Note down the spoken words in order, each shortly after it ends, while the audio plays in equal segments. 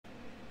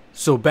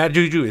So Bad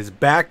Juju is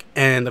back,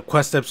 and the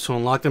quest steps to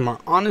unlock them are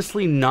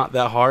honestly not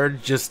that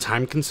hard, just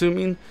time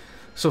consuming.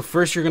 So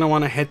first you're going to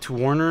want to head to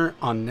Warner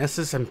on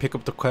Nessus and pick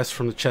up the quest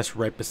from the chest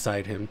right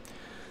beside him.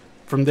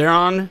 From there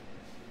on,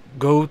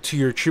 go to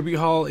your Tribute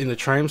Hall in the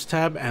Triumphs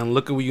tab and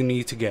look at what you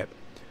need to get.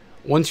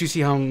 Once you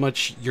see how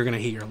much you're going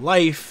to hate your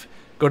life,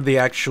 go to the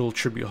actual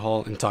Tribute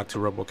Hall and talk to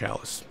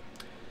Robocalis.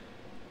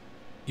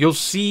 You'll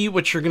see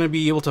what you're going to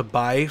be able to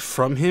buy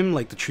from him,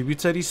 like the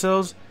tributes that he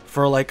sells,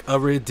 for like a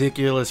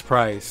ridiculous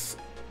price,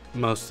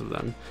 most of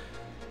them.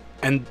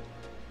 And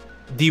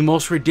the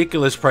most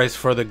ridiculous price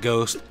for the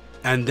ghost,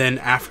 and then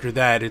after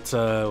that it's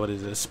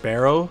a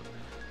sparrow.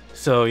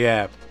 So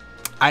yeah,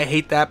 I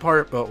hate that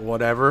part, but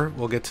whatever,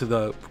 we'll get to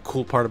the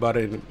cool part about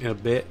it in a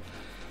bit.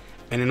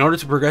 And in order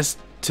to progress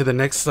to the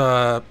next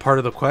part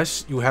of the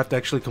quest, you have to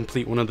actually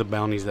complete one of the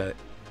bounties that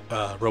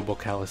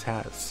Robocalis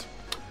has.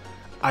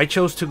 I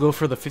chose to go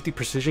for the 50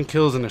 precision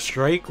kills in a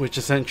strike, which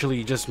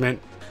essentially just meant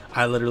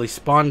I literally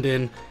spawned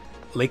in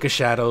Lake of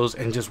Shadows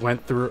and just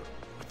went through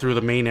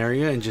the main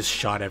area and just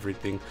shot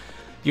everything.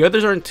 The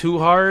others aren't too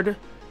hard,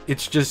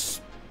 it's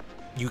just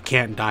you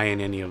can't die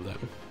in any of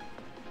them,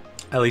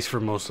 at least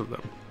for most of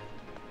them.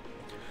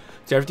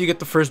 So after you get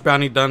the first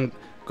bounty done,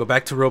 go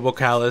back to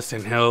Robocalis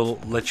and he'll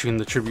let you in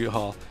the Tribute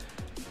Hall.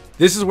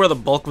 This is where the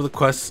bulk of the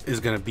quest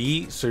is going to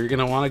be, so you're going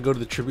to want to go to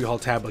the Tribute Hall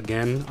tab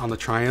again on the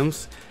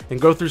Triumphs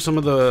and go through some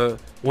of the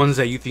ones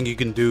that you think you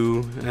can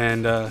do,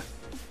 and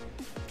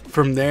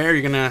from there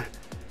you're going to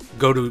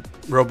go to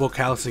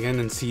Robocalis again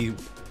and see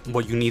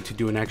what you need to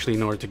do and actually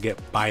in order to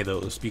buy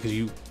those, because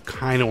you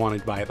kind of want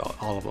to buy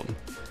all of them.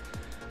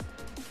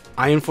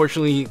 I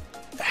unfortunately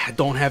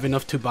don't have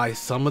enough to buy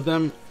some of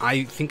them.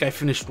 I think I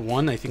finished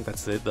one. I think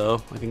that's it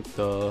though. I think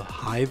the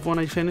Hive one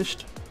I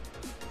finished.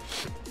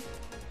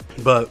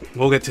 But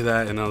we'll get to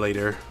that in a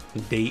later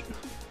date.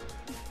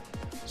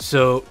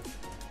 So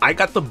I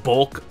got the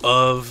bulk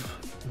of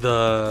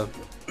the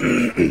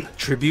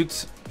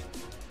tributes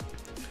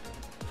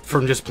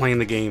from just playing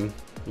the game,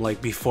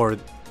 like before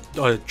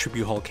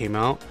Tribute Hall came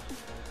out.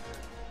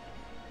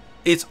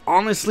 It's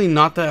honestly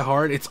not that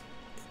hard. It's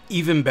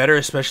even better,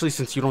 especially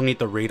since you don't need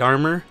the raid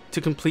armor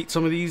to complete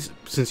some of these,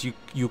 since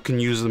you can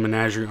use the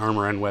menagerie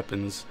armor and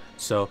weapons.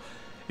 So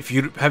if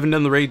you haven't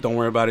done the raid, don't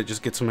worry about it.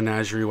 Just get some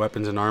menagerie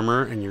weapons and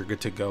armor and you're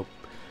good to go.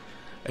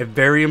 A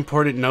very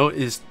important note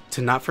is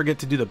to not forget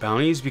to do the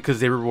bounties, because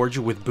they reward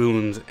you with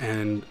boons,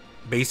 and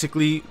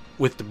basically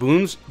with the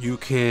boons you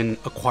can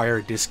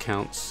acquire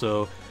discounts.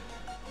 So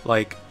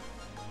like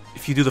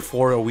if you do the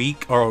 4 a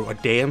week or a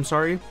day, I'm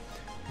sorry,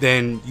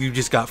 then you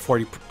just got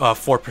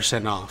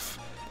 4% off,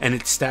 and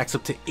it stacks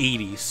up to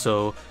 80.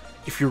 So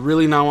if you're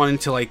really not wanting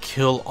to like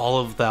kill all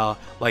of the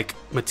like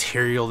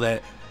material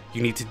that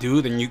you need to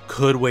do, then you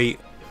could wait,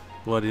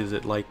 what is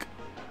it, like,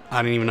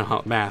 I don't even know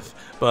how math,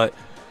 but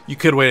you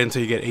could wait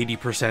until you get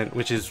 80%,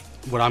 which is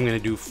what I'm going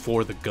to do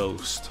for the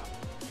ghost.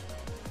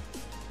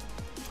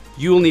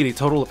 You will need a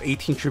total of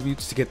 18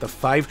 tributes to get the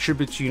 5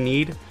 tributes you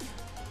need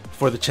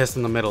for the chest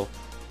in the middle.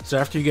 So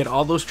after you get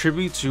all those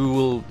tributes, you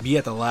will be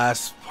at the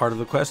last part of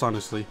the quest,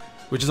 honestly,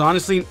 which is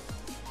honestly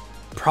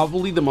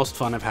probably the most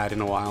fun I've had in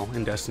a while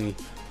in Destiny.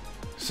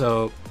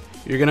 So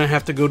you're gonna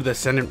have to go to the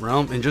Ascendant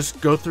Realm and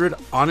just go through it.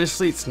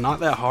 Honestly, it's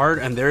not that hard,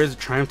 and there is a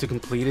triumph to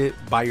complete it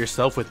by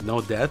yourself with no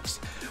deaths,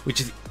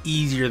 which is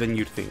easier than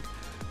you'd think.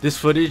 This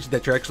footage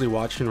that you're actually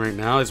watching right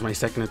now is my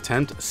second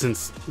attempt.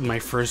 Since my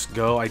first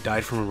go, I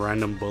died from a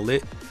random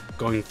bullet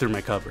going through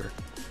my cover,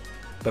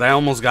 but I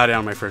almost got it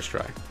on my first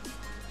try.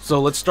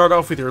 So let's start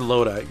off with your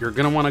loadout. You're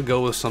gonna want to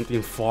go with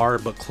something far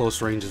but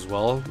close range as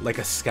well, like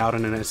a scout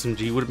and an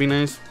SMG would be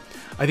nice.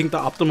 I think the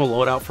optimal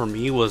loadout for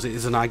me was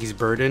Izanagi's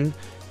Burden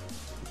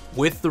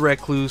with the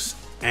Recluse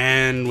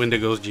and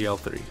Wendigo's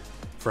GL3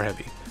 for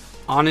heavy.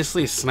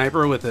 Honestly, a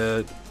sniper with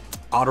a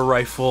auto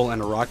rifle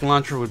and a rocket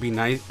launcher would be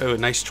a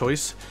nice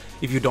choice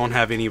if you don't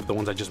have any of the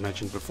ones I just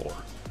mentioned before.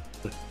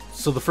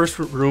 So the first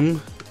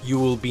room you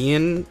will be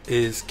in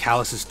is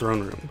Calus's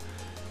throne room.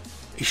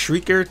 A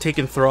Shrieker,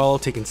 Taken Thrall,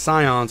 Taken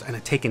Scions, and a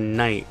Taken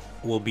Knight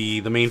will be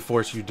the main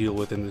force you deal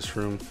with in this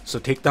room. So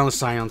take down the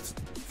Scions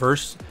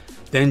first,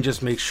 then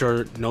just make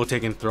sure no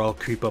Taken Thrall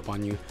creep up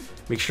on you.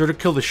 Make sure to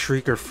kill the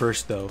Shrieker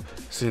first though,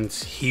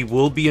 since he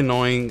will be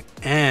annoying,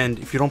 and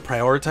if you don't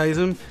prioritize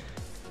him,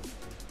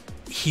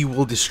 he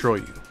will destroy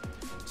you.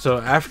 So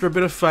after a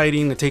bit of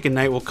fighting, the Taken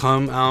Knight will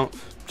come out,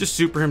 just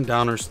super him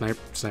down or snipe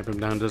him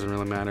down, doesn't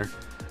really matter.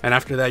 And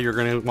after that, you're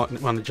gonna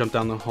want to jump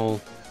down the hole.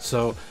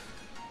 So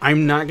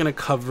I'm not gonna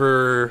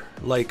cover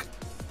like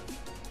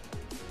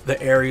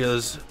the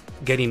areas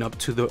getting up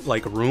to the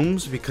like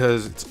rooms,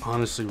 because it's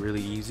honestly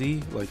really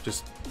easy. Like,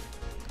 just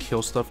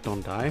kill stuff,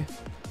 don't die.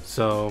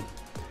 So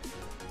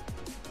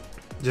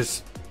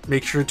just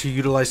make sure to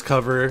utilize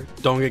cover,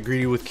 don't get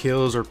greedy with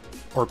kills or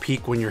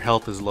peek when your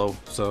health is low.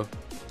 So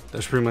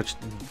that's pretty much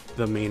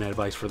the main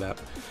advice for that.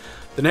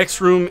 The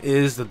next room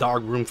is the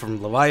dog room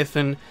from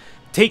Leviathan.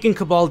 Taken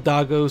Cabal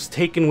Doggos,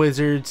 Taken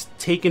Wizards,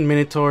 Taken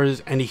Minotaurs,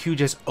 and a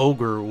huge ass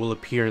ogre will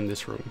appear in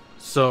this room.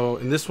 So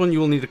in this one, you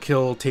will need to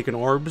kill taken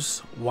orbs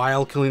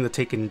while killing the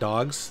taken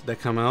dogs that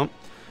come out.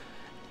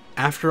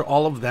 After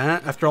all of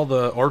that, after all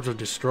the orbs are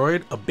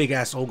destroyed, a big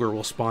ass ogre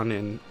will spawn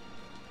in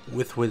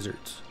with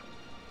wizards.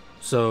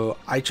 So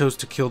I chose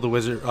to kill the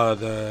wizard.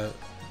 I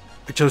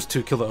chose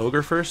to kill the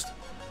ogre first.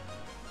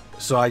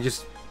 So I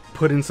just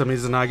put in some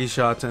Izanagi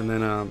shots, and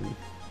then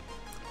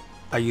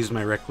I used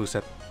my recluse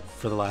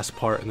for the last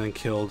part, and then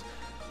killed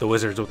the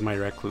wizards with my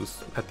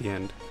recluse at the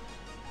end.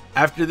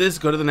 After this,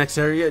 go to the next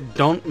area.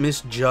 Don't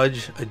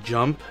misjudge a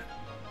jump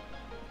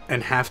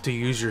and have to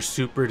use your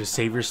super to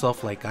save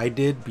yourself like I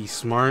did. Be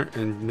smart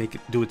and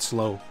do it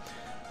slow.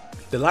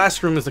 The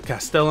last room is the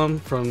Castellum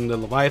from the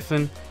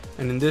Leviathan,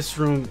 and in this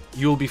room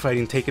you will be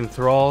fighting Taken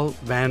Thrall,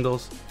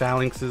 Vandals,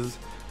 Phalanxes,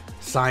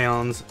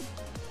 Scions,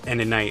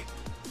 and a Knight.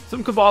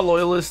 Some Cabal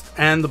Loyalists,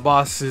 and the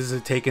boss is a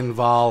Taken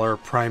Val or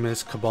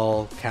Primus,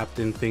 Cabal,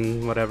 Captain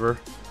thing, whatever.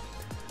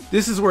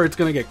 This is where it's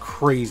going to get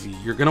crazy.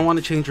 You're going to want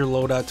to change your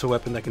loadout to a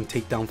weapon that can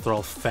take down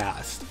Thrall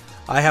fast.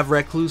 I have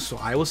Recluse, so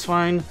I was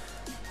fine.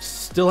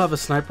 Still have a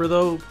sniper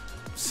though,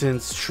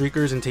 since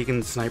Shriekers and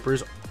Taken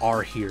Snipers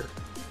are here.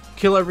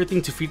 Kill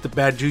everything to defeat the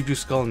bad Juju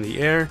skull in the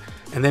air,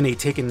 and then a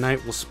Taken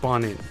Knight will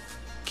spawn in.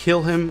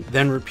 Kill him,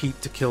 then repeat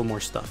to kill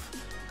more stuff.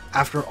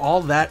 After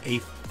all that, a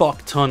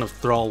fuck ton of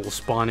Thrall will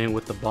spawn in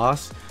with the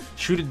boss.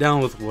 Shoot it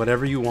down with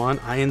whatever you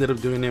want. I ended up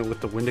doing it with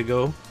the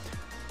Wendigo,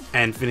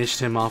 and finished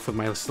him off with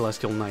my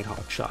Celestial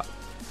Nighthawk shot.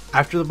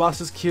 After the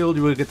boss is killed,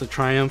 you will get the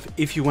Triumph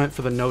if you went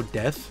for the no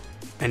death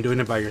and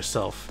doing it by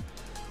yourself.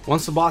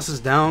 Once the boss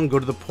is down, go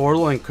to the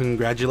portal, and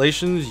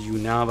congratulations, you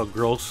now have a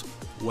gross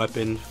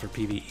weapon for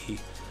PvE.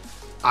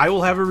 I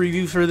will have a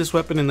review for this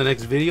weapon in the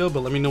next video,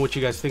 but let me know what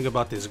you guys think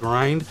about this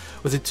grind.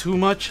 Was it too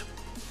much?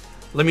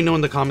 Let me know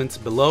in the comments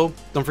below.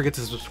 Don't forget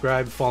to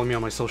subscribe, follow me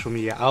on my social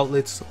media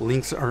outlets.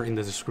 Links are in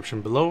the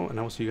description below, and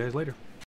I will see you guys later.